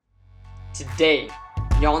Today,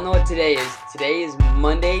 y'all know what today is. Today is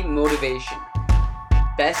Monday Motivation.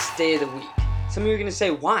 Best day of the week. Some of you are going to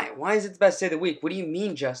say, why? Why is it the best day of the week? What do you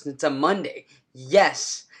mean, Justin? It's a Monday.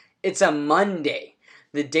 Yes, it's a Monday.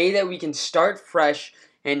 The day that we can start fresh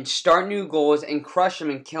and start new goals and crush them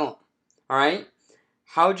and kill them. Alright?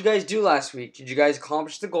 How did you guys do last week? Did you guys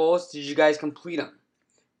accomplish the goals? Did you guys complete them?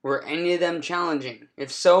 Were any of them challenging? If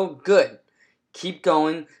so, good. Keep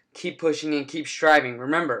going, keep pushing, and keep striving.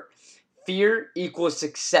 Remember, fear equals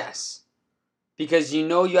success. Because you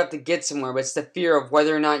know you have to get somewhere, but it's the fear of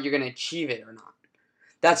whether or not you're going to achieve it or not.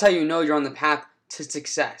 That's how you know you're on the path to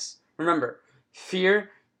success. Remember,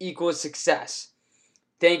 fear equals success.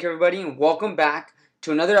 Thank you, everybody, and welcome back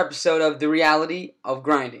to another episode of The Reality of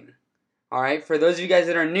Grinding. Alright, for those of you guys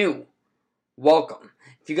that are new, welcome.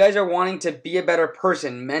 If you guys are wanting to be a better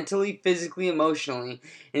person, mentally, physically, emotionally,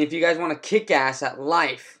 and if you guys want to kick ass at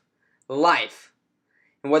life,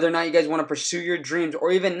 and whether or not you guys want to pursue your dreams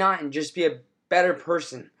or even not and just be a better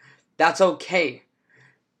person, that's okay.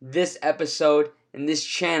 This episode and this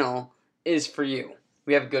channel is for you.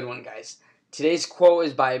 We have a good one, guys. Today's quote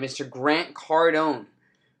is by Mr. Grant Cardone,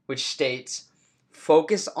 which states,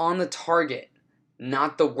 "Focus on the target,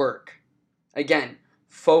 not the work." Again,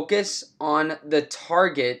 focus on the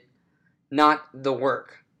target, not the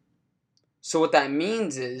work. So what that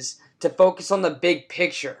means is to focus on the big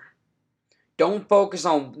picture. Don't focus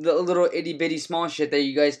on the little itty bitty small shit that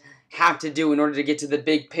you guys have to do in order to get to the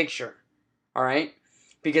big picture. Alright?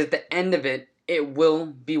 Because at the end of it, it will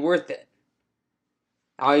be worth it.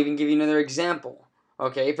 I'll even give you another example.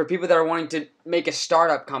 Okay? For people that are wanting to make a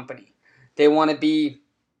startup company, they want to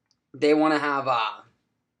have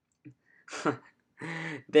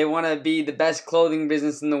they want to be the best clothing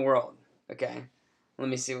business in the world. Okay? Let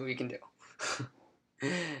me see what we can do.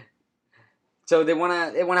 So they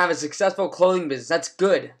want to have a successful clothing business. That's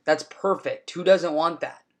good. That's perfect. Who doesn't want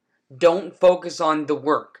that? Don't focus on the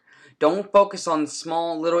work. Don't focus on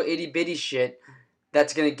small little itty bitty shit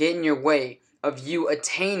that's going to get in your way of you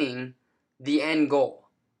attaining the end goal,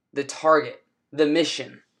 the target, the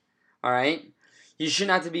mission. Alright? You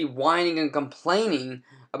shouldn't have to be whining and complaining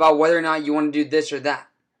about whether or not you want to do this or that.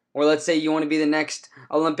 Or let's say you want to be the next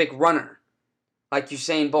Olympic runner, like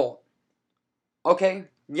Usain Bolt. Okay,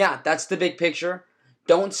 yeah, that's the big picture.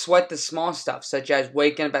 Don't sweat the small stuff, such as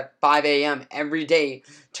waking up at 5 a.m. every day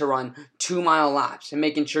to run 2-mile laps and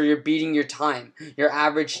making sure you're beating your time, your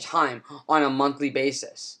average time, on a monthly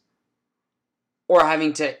basis. Or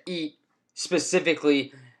having to eat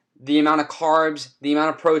specifically the amount of carbs, the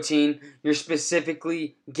amount of protein you're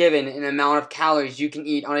specifically given, an amount of calories you can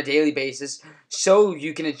eat on a daily basis so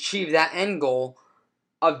you can achieve that end goal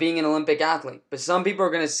of being an Olympic athlete. But some people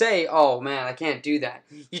are going to say, oh man, I can't do that.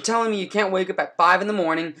 You're telling me you can't wake up at 5 in the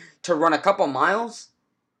morning to run a couple miles?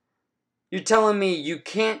 You're telling me you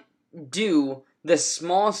can't do the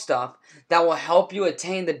small stuff that will help you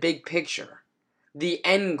attain the big picture, the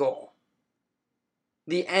end goal.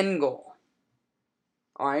 The end goal.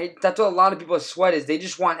 Alright? That's what a lot of people sweat is. They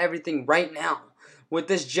just want everything right now. With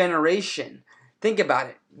this generation, think about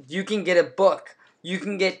it. You can get a book. You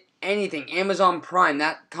can get anything. Amazon Prime,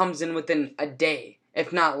 that comes in within a day,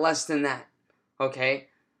 if not less than that. Okay?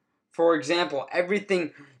 For example,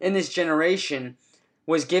 everything in this generation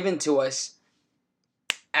was given to us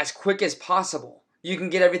as quick as possible. You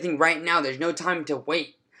can get everything right now. There's no time to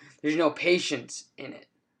wait. There's no patience in it.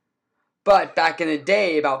 But back in the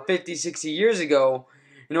day, about 50, 60 years ago,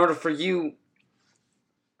 in order for you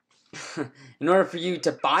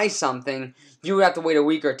to buy something, you would have to wait a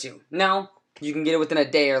week or two. Now, you can get it within a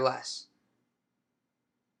day or less.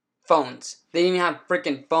 Phones. They didn't even have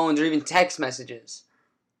freaking phones or even text messages.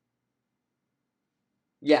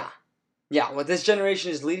 Yeah. What this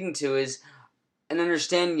generation is leading to is an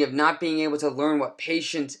understanding of not being able to learn what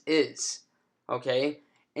patience is. Okay?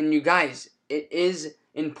 And you guys, it is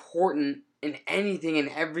important in anything and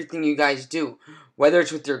everything you guys do. Whether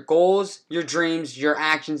it's with your goals, your dreams, your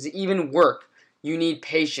actions, even work, you need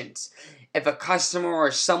patience. If a customer or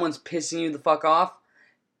someone's pissing you the fuck off,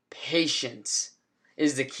 patience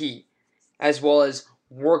is the key, as well as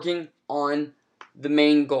working on the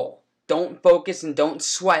main goal. Don't focus and don't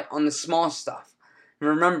sweat on the small stuff. And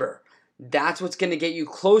remember, that's what's going to get you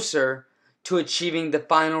closer to achieving the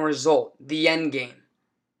final result, the end game,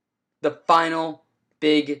 the final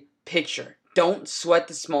big picture. Don't sweat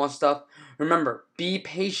the small stuff. Remember, be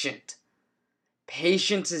patient.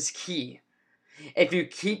 Patience is key. If you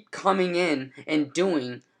keep coming in and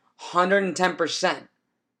doing 110%,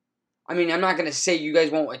 I mean, I'm not going to say you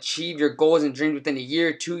guys won't achieve your goals and dreams within a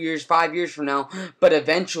year, 2 years, 5 years from now. But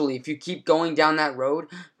eventually, if you keep going down that road,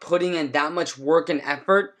 putting in that much work and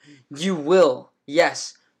effort, you will,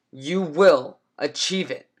 yes, you will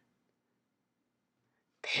achieve it.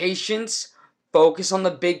 Patience, focus on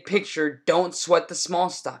the big picture. Don't sweat the small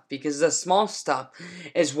stuff, because the small stuff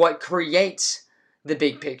is what creates the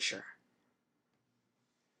big picture.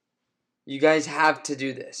 You guys have to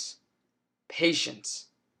do this. Patience.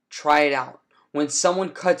 Try it out. When someone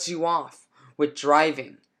cuts you off with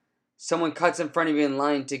driving, someone cuts in front of you in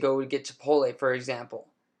line to go get Chipotle, for example,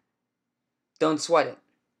 don't sweat it.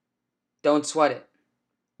 Don't sweat it.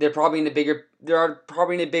 They're probably in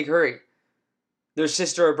a big hurry. Their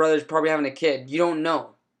sister or brother's probably having a kid. You don't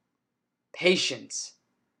know. Patience.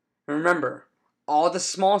 And remember, all the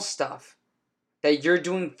small stuff that you're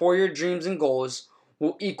doing for your dreams and goals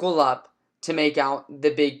will equal up to make out the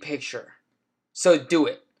big picture. So do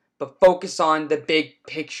it. But focus on the big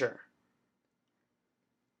picture.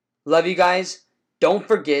 Love you guys. Don't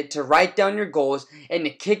forget to write down your goals and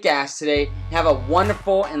to kick ass today. Have a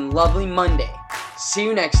wonderful and lovely Monday. See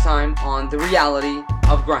you next time on The Reality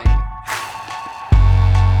of Grinding.